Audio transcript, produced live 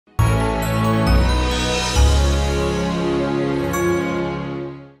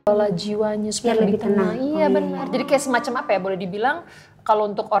mengelola jiwanya supaya lebih tenang. Iya benar. Jadi kayak semacam apa ya, boleh dibilang kalau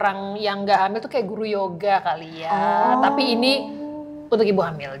untuk orang yang nggak hamil tuh kayak guru yoga kali ya. Tapi ini untuk ibu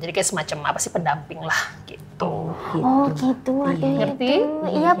hamil. Jadi kayak semacam apa sih, pendamping lah gitu. Oh gitu. Ngerti?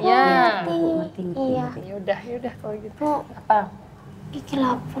 Iya Bu, ngerti. Iya. Yaudah kalau gitu. Apa? Kiki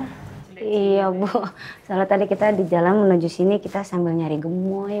lapar. Iya Bu, soalnya tadi kita di jalan menuju sini kita sambil nyari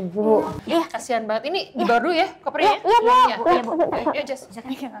gemoy Bu. Iya, kasihan banget. Ini dibawa dulu ya kopernya? Iya Bu. Iya Bu. Ayo Jess. Kita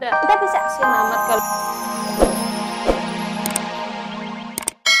bisa. Kasihan amat kalau...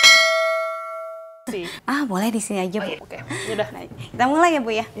 Boleh di sini aja Bu. Oke. Yaudah. Kita mulai ya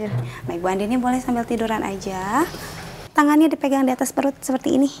Bu ya. Baik Bu Andinnya boleh sambil tiduran aja. Tangannya dipegang di atas perut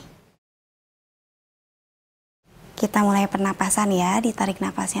seperti ini. Kita mulai pernapasan ya, ditarik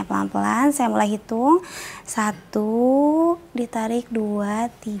nafasnya pelan-pelan. Saya mulai hitung. 1, ditarik 2,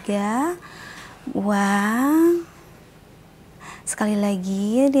 3, buang. Sekali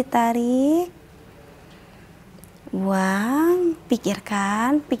lagi ditarik, buang.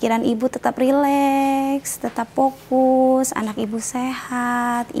 Pikirkan, pikiran ibu tetap rileks, tetap fokus. Anak ibu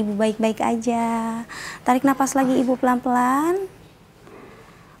sehat, ibu baik-baik aja. Tarik nafas lagi ibu pelan-pelan.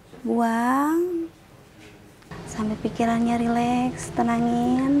 Buang. Sampai pikirannya rileks,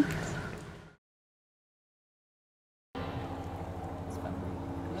 tenangin.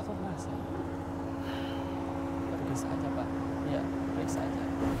 Periksa aja Pak. Iya, periksa aja.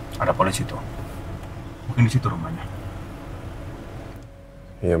 Ada polisi tuh. Mungkin di situ rumahnya.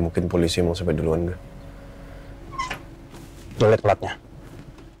 Ya mungkin polisi mau sampai duluan gak? Lo liat platnya.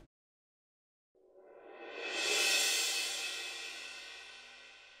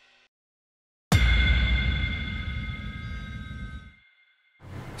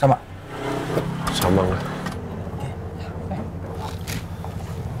 Sama? Sama nggak?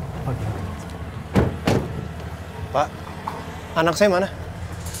 Pak, anak saya mana?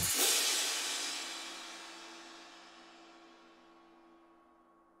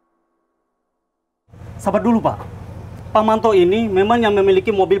 Sabar dulu Pak. Pak Manto ini memang yang memiliki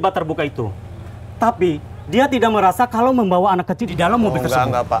mobil bak terbuka itu. Tapi dia tidak merasa kalau membawa anak kecil di dalam mobil tersebut.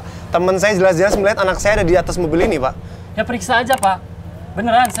 Enggak Pak. Teman saya jelas-jelas melihat anak saya ada di atas mobil ini Pak. Ya periksa aja Pak.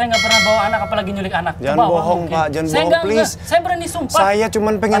 Beneran, saya nggak pernah bawa anak apalagi nyulik anak. Jangan Coba, bohong Pak, jangan bohong please. Saya berani sumpah. Saya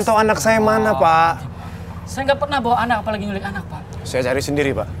cuma pengen tahu anak saya mana Pak. Saya nggak pernah bawa anak apalagi nyulik anak Pak. Saya cari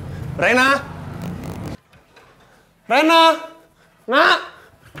sendiri Pak. Reyna! Reyna! Nak!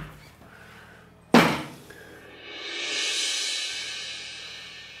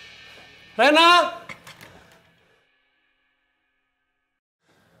 Reyna!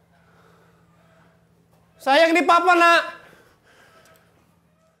 Sayang di papa nak!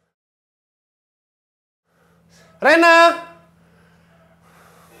 Reyna!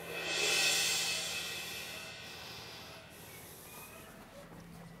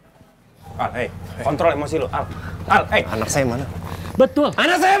 Al, kontrol emosi lu, Al. Al, anak saya mana? Betul.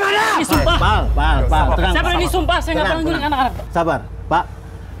 Anak saya mana? Ini sumpah. Pal, tenang. Saya berani sumpah, saya nggak pernah nyulik anak-anak. Sabar, Pak.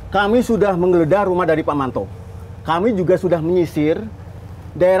 Kami sudah menggeledah rumah dari Pak Manto. Kami juga sudah menyisir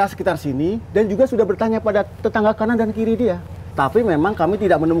daerah sekitar sini dan juga sudah bertanya pada tetangga kanan dan kiri dia. Tapi memang kami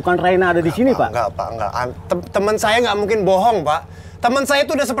tidak menemukan Reyna ada di sini, Pak. Enggak, Pak, enggak. Teman saya nggak mungkin bohong, Pak. Teman saya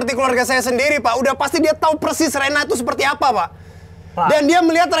itu udah seperti keluarga saya sendiri, Pak. Udah pasti dia tahu persis Reyna itu seperti apa, Pak. Dan dia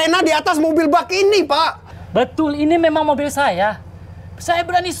melihat Reyna di atas mobil bak ini, Pak. Betul, ini memang mobil saya. Saya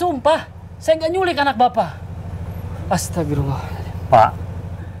berani sumpah. Saya nggak nyulik anak Bapak. Astagfirullah. Pak,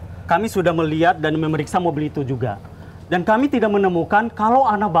 kami sudah melihat dan memeriksa mobil itu juga. Dan kami tidak menemukan kalau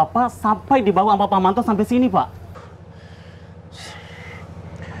anak Bapak sampai dibawa sama Pak Manto sampai sini, Pak.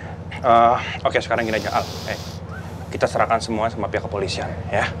 Oke, sekarang gini aja, Al. Kita serahkan semua sama pihak kepolisian,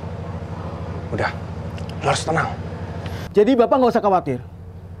 ya. Udah, lo harus tenang. Jadi Bapak nggak usah khawatir.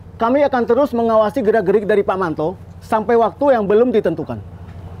 Kami akan terus mengawasi gerak-gerik dari Pak Manto sampai waktu yang belum ditentukan.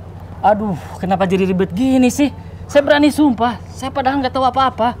 Aduh, kenapa jadi ribet gini sih? Saya berani sumpah, saya padahal nggak tahu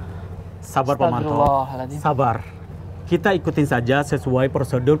apa-apa. Sabar Pak Manto, sabar. Kita ikutin saja sesuai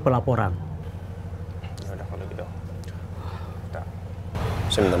prosedur pelaporan. Ya udah kalau gitu.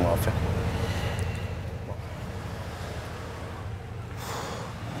 Saya minta maaf ya.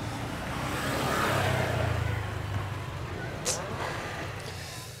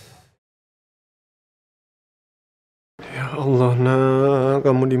 Ya Allah, nak,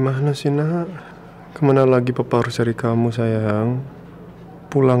 kamu di mana sih, nak? Kemana lagi papa harus cari kamu, sayang?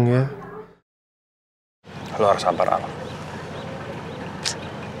 Pulang ya. Lo harus sabar, Al.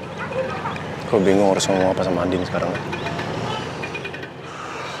 Aku bingung harus ngomong apa sama Andin sekarang.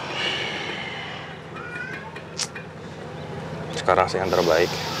 Sekarang sih yang terbaik,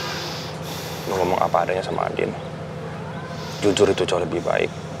 lo ngomong apa adanya sama Andin. Jujur itu jauh lebih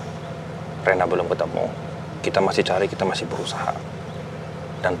baik Reyna belum ketemu. Kita masih cari, kita masih berusaha.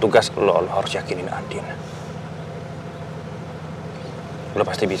 Dan tugas lo harus yakinin Andin. Lo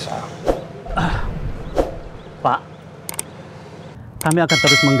pasti bisa. Pak, kami akan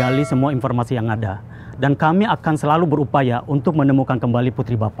terus menggali semua informasi yang ada. Dan kami akan selalu berupaya untuk menemukan kembali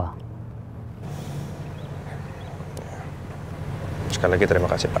putri Bapak. Sekali lagi terima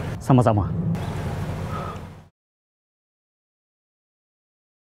kasih, Pak. Sama-sama.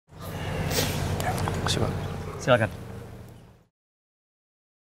 Terima kasih, Pak. Silakan.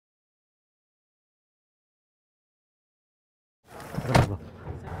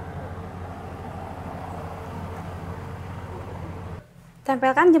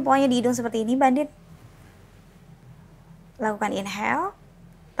 Tempelkan jempolnya di hidung seperti ini, Mbak Andin. Lakukan inhale,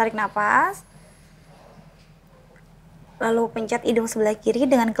 tarik napas. Lalu pencet hidung sebelah kiri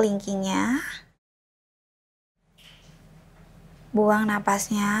dengan kelingkingnya. Buang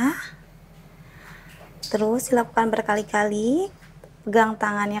napasnya. Terus dilakukan berkali-kali. Pegang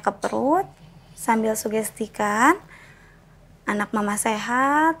tangannya ke perut sambil sugestikan. Anak mama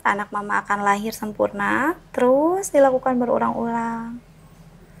sehat, anak mama akan lahir sempurna. Terus dilakukan berulang-ulang.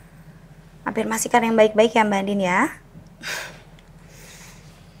 Afirmasikan yang baik-baik ya Mbak Andin ya.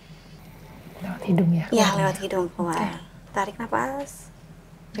 Lewat hidung ya? Iya, lewat hidung keluar. Okay. Tarik napas.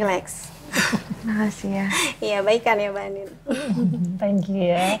 Relax. Makasih ya. Iya, baik kan ya Mbak Andin? Thank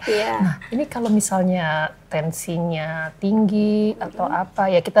you ya. Iya. Nah, ini kalau misalnya tensinya tinggi atau apa,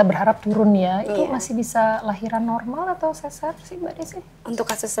 ya kita berharap turun ya. Itu masih bisa lahiran normal atau sesar sih Mbak Desi? Untuk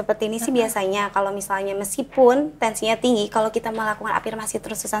kasus seperti ini sih biasanya kalau misalnya meskipun tensinya tinggi, kalau kita melakukan afirmasi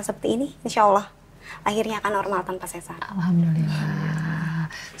terus-terusan seperti ini, insya Allah lahirnya akan normal tanpa sesar.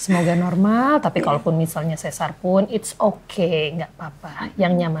 Alhamdulillah. Semoga normal, tapi kalaupun misalnya sesar pun, it's okay, nggak apa-apa.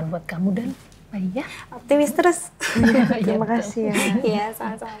 Yang nyaman buat kamu dan bayi ya. Optimis terus. Terima kasih ya. Iya,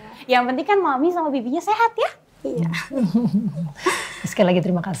 sama-sama. Yang penting kan mami sama bibinya sehat ya. Iya. Sekali lagi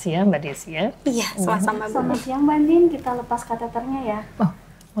terima kasih ya Mbak Desi ya. Iya, sama-sama. Selamat siang Mbak Andin, kita lepas kateternya ya. Oh,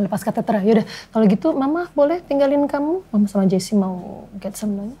 mau lepas kateter. Yaudah, kalau gitu Mama boleh tinggalin kamu. Mama sama Jessie mau get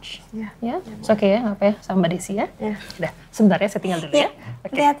some lunch. Ya. Ya, oke ya, nggak apa ya, sama Mbak Desi ya. Ya. Udah, sebentar ya, saya tinggal dulu ya.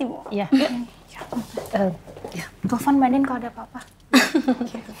 Oke. Hati-hati, Bu. Iya. Ya. Telepon Mbak Andin kalau ada apa-apa.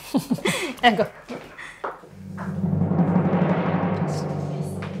 Go.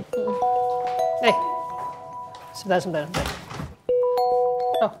 Sebentar.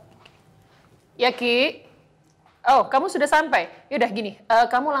 Oh, ya Ki. Oh, kamu sudah sampai? Yaudah gini,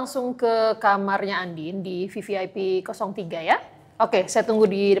 kamu langsung ke kamarnya Andin di VVIP 03 ya? Oke, saya tunggu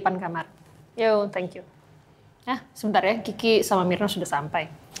di depan kamar. Yo, thank you. Nah, sebentar ya, Kiki sama Mirna sudah sampai.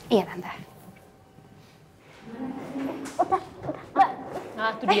 Iya Tante.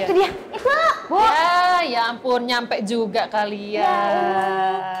 Nah, itu dia. Itu dia. Itu, Bu. Ya ampun, nyampe juga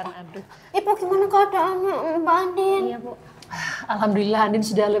kalian. Aduh. Ibu gimana keadaannya Mbak Andin? Iya, Bu. Alhamdulillah Andin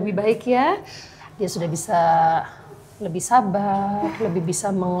sudah lebih baik ya. Dia sudah bisa lebih sabar, lebih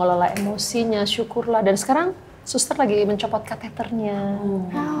bisa mengelola emosinya, syukurlah. Dan sekarang suster lagi mencopot kateternya.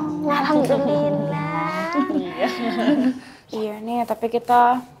 Oh, alhamdulillah. Iya nih, tapi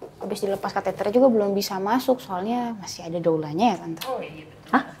kita habis dilepas kateter juga belum bisa masuk, soalnya masih ada doulanya ya Tante. Oh iya betul.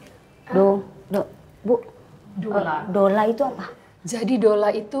 Hah? Bu. Doula. Doula itu apa? Jadi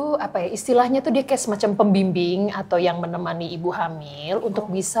doula itu apa ya, istilahnya tuh dia kayak semacam pembimbing atau yang menemani ibu hamil untuk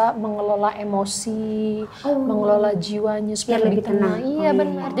bisa mengelola emosi, mengelola jiwanya supaya lebih tenang. Iya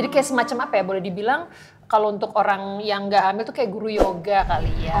benar. Jadi kayak semacam apa ya, boleh dibilang kalau untuk orang yang nggak hamil tuh kayak guru yoga kali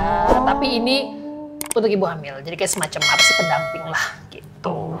ya. Tapi ini untuk ibu hamil, jadi kayak semacam apa sih, pendamping lah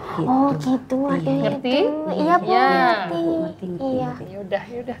gitu. Oh gitu, Ngerti? Iya Bu, Ngerti. Iya.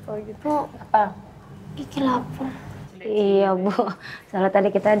 Yaudah kalau gitu. Bu, Apa? Kiki lapar. Iya Bu, soalnya tadi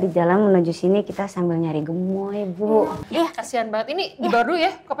kita di jalan menuju sini kita sambil nyari gemoy Bu. Iya, kasihan banget. Ini dibawa dulu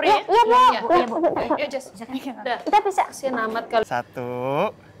ya kopernya. Iya, Bu. Iya, Bu. Yuk, Jess. Udah. Kita bisa. Kasihan amat kalau 1,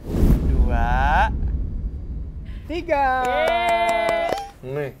 2, 3.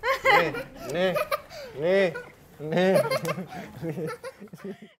 Nih.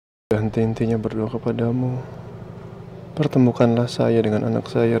 Ganti intinya berdoa kepadamu. Pertemukanlah saya dengan anak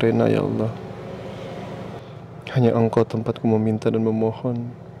saya Reyna ya Allah. Hanya Engkau tempatku meminta dan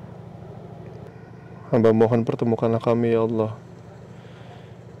memohon. Hamba mohon pertemukanlah kami ya Allah.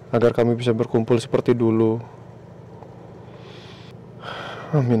 Agar kami bisa berkumpul seperti dulu.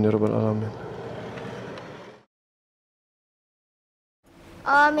 Amin ya Rabbal Alamin.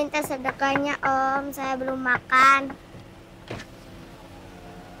 Om, minta sedekahnya Om, saya belum makan.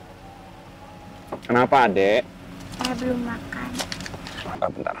 Kenapa, Adek? Saya belum makan.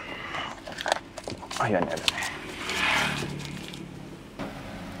 Bentar. Oh iya, ada.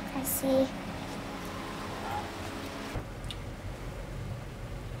 Saya kasih.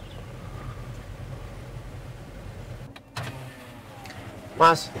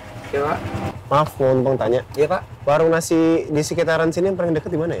 Mas, Iya Pak. maaf mau numpang tanya. Iya Pak. Warung nasi di sekitaran sini yang paling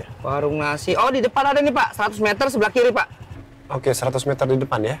dekat di mana ya? Warung nasi. Oh di depan ada nih Pak, 100 meter sebelah kiri Pak. Oke, 100 meter di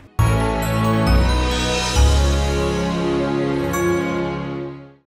depan ya.